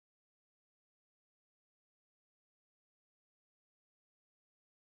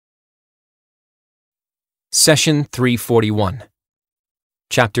Session 341,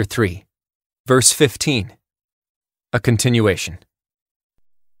 Chapter 3, Verse 15. A continuation.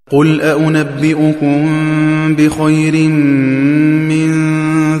 قل أنبئكم بخير من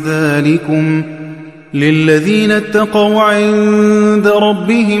ذلكم للذين اتقوا عند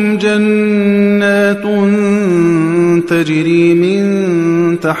ربهم جنات تجري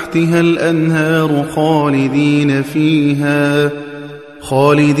من تحتها الأنهار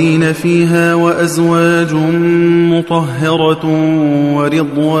خالدين فيها وأزواج مطهرة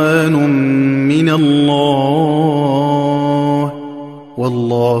ورضوان من الله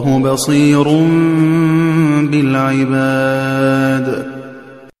والله بصير بالعباد.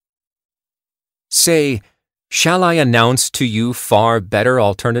 Say, shall I announce to you far better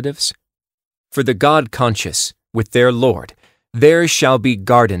alternatives? For the God-conscious, with their Lord, there shall be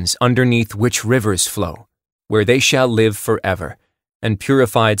gardens underneath which rivers flow, where they shall live forever, and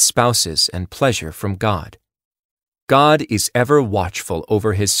purified spouses and pleasure from God. God is ever watchful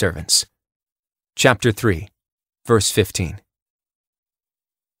over His servants. Chapter 3, Verse 15.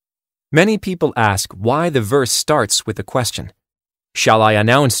 Many people ask why the verse starts with a question. Shall I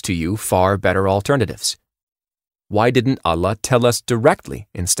announce to you far better alternatives? Why didn't Allah tell us directly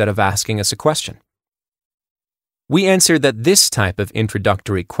instead of asking us a question? We answer that this type of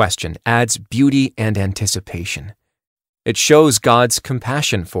introductory question adds beauty and anticipation. It shows God's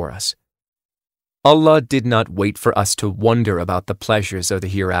compassion for us. Allah did not wait for us to wonder about the pleasures of the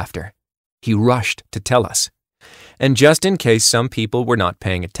hereafter. He rushed to tell us. And just in case some people were not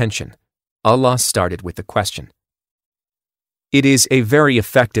paying attention, Allah started with a question. It is a very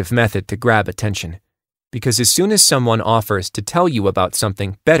effective method to grab attention, because as soon as someone offers to tell you about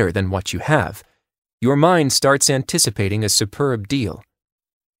something better than what you have, your mind starts anticipating a superb deal.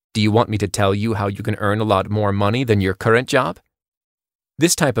 Do you want me to tell you how you can earn a lot more money than your current job?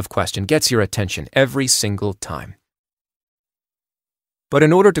 This type of question gets your attention every single time. But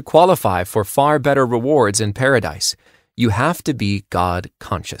in order to qualify for far better rewards in paradise, you have to be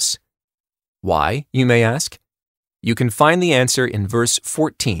God-conscious. Why, you may ask? You can find the answer in verse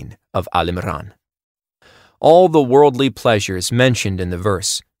 14 of Al-Imran. All the worldly pleasures mentioned in the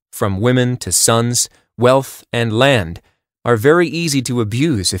verse, from women to sons, wealth, and land, are very easy to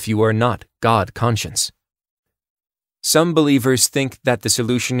abuse if you are not God-conscious. Some believers think that the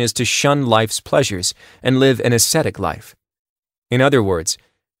solution is to shun life's pleasures and live an ascetic life. In other words,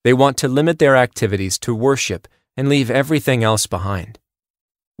 they want to limit their activities to worship and leave everything else behind.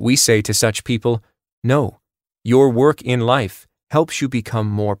 We say to such people, no, your work in life helps you become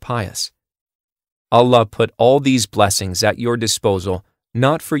more pious. Allah put all these blessings at your disposal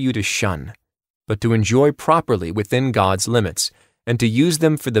not for you to shun, but to enjoy properly within God's limits and to use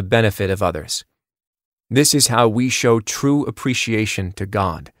them for the benefit of others. This is how we show true appreciation to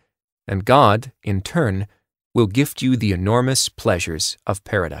God, and God, in turn, will gift you the enormous pleasures of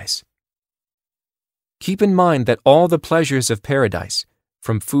paradise. Keep in mind that all the pleasures of paradise,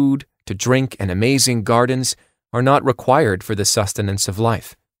 from food to drink and amazing gardens, are not required for the sustenance of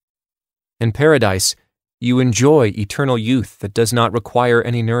life. In paradise, you enjoy eternal youth that does not require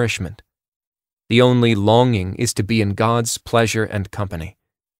any nourishment. The only longing is to be in God's pleasure and company.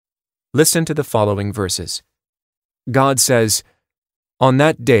 Listen to the following verses. God says, "On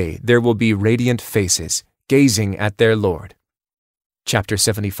that day there will be radiant faces, gazing at their Lord." Chapter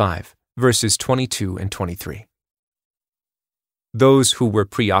 75, verses 22 and 23. Those who were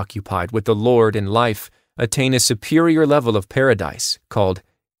preoccupied with the Lord in life attain a superior level of paradise called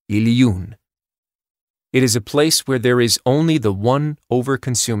Iliyun. It is a place where there is only the one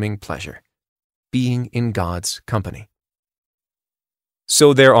over-consuming pleasure, being in God's company.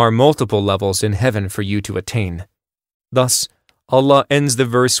 So there are multiple levels in heaven for you to attain. Thus, Allah ends the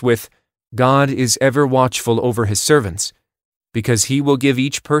verse with, God is ever watchful over His servants, because He will give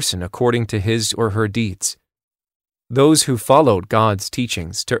each person according to his or her deeds. Those who followed God's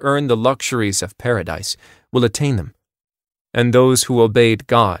teachings to earn the luxuries of paradise will attain them, and those who obeyed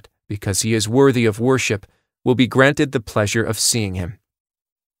God because He is worthy of worship will be granted the pleasure of seeing Him.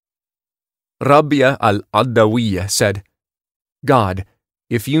 Rabia al-Adawiyya said, God,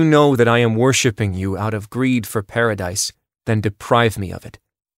 if you know that I am worshipping you out of greed for paradise, then deprive me of it.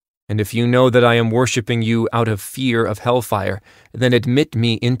 And if you know that I am worshipping you out of fear of hellfire, then admit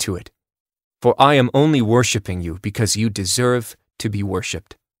me into it. For I am only worshipping you because you deserve to be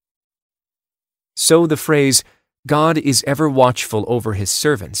worshipped. So the phrase, God is ever watchful over His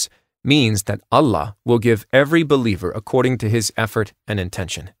servants, means that Allah will give every believer according to his effort and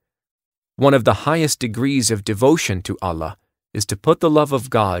intention. One of the highest degrees of devotion to Allah is to put the love of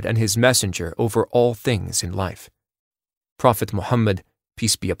God and His Messenger over all things in life. Prophet Muhammad,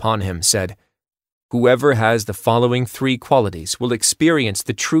 peace be upon him, said, Whoever has the following three qualities will experience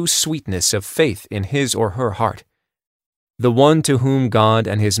the true sweetness of faith in his or her heart. The one to whom God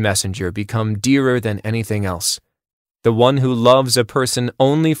and his messenger become dearer than anything else, the one who loves a person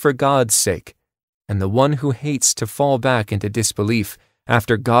only for God's sake, and the one who hates to fall back into disbelief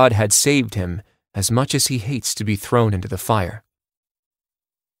after God had saved him as much as he hates to be thrown into the fire.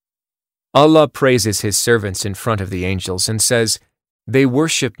 Allah praises his servants in front of the angels and says, "They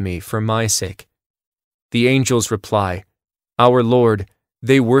worship me for my sake." The angels reply, "Our Lord,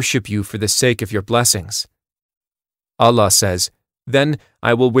 they worship you for the sake of your blessings." Allah says, "Then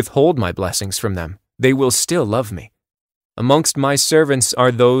I will withhold my blessings from them. They will still love me. Amongst my servants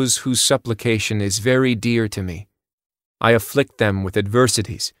are those whose supplication is very dear to me. I afflict them with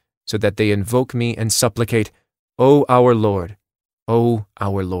adversities, so that they invoke me and supplicate, 'O our Lord, O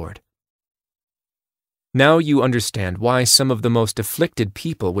our Lord.'" Now you understand why some of the most afflicted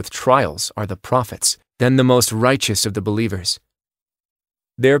people with trials are the prophets, then the most righteous of the believers.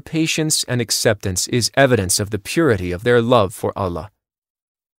 Their patience and acceptance is evidence of the purity of their love for Allah.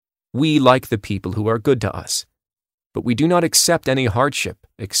 We like the people who are good to us, but we do not accept any hardship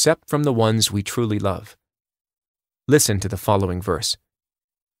except from the ones we truly love. Listen to the following verse.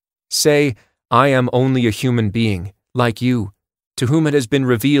 Say, "I am only a human being, like you, to whom it has been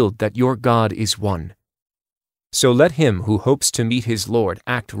revealed that your God is one. So let him who hopes to meet his Lord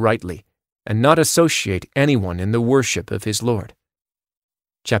act rightly, and not associate anyone in the worship of his Lord."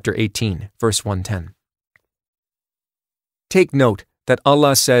 Chapter 18, verse 110. Take note that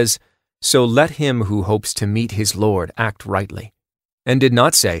Allah says, "So let him who hopes to meet his Lord act rightly," and did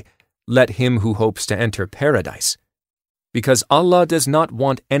not say, "Let him who hopes to enter paradise," because Allah does not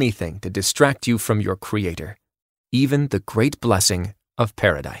want anything to distract you from your Creator, even the great blessing of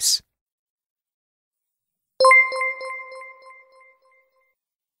paradise.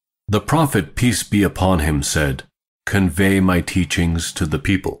 The Prophet, peace be upon him, said, "Convey my teachings to the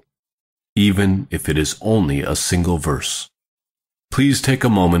people, even if it is only a single verse." Please take a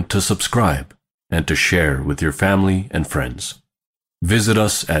moment to subscribe and to share with your family and friends. Visit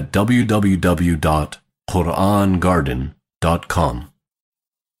us at www.QURANGARDEN.com.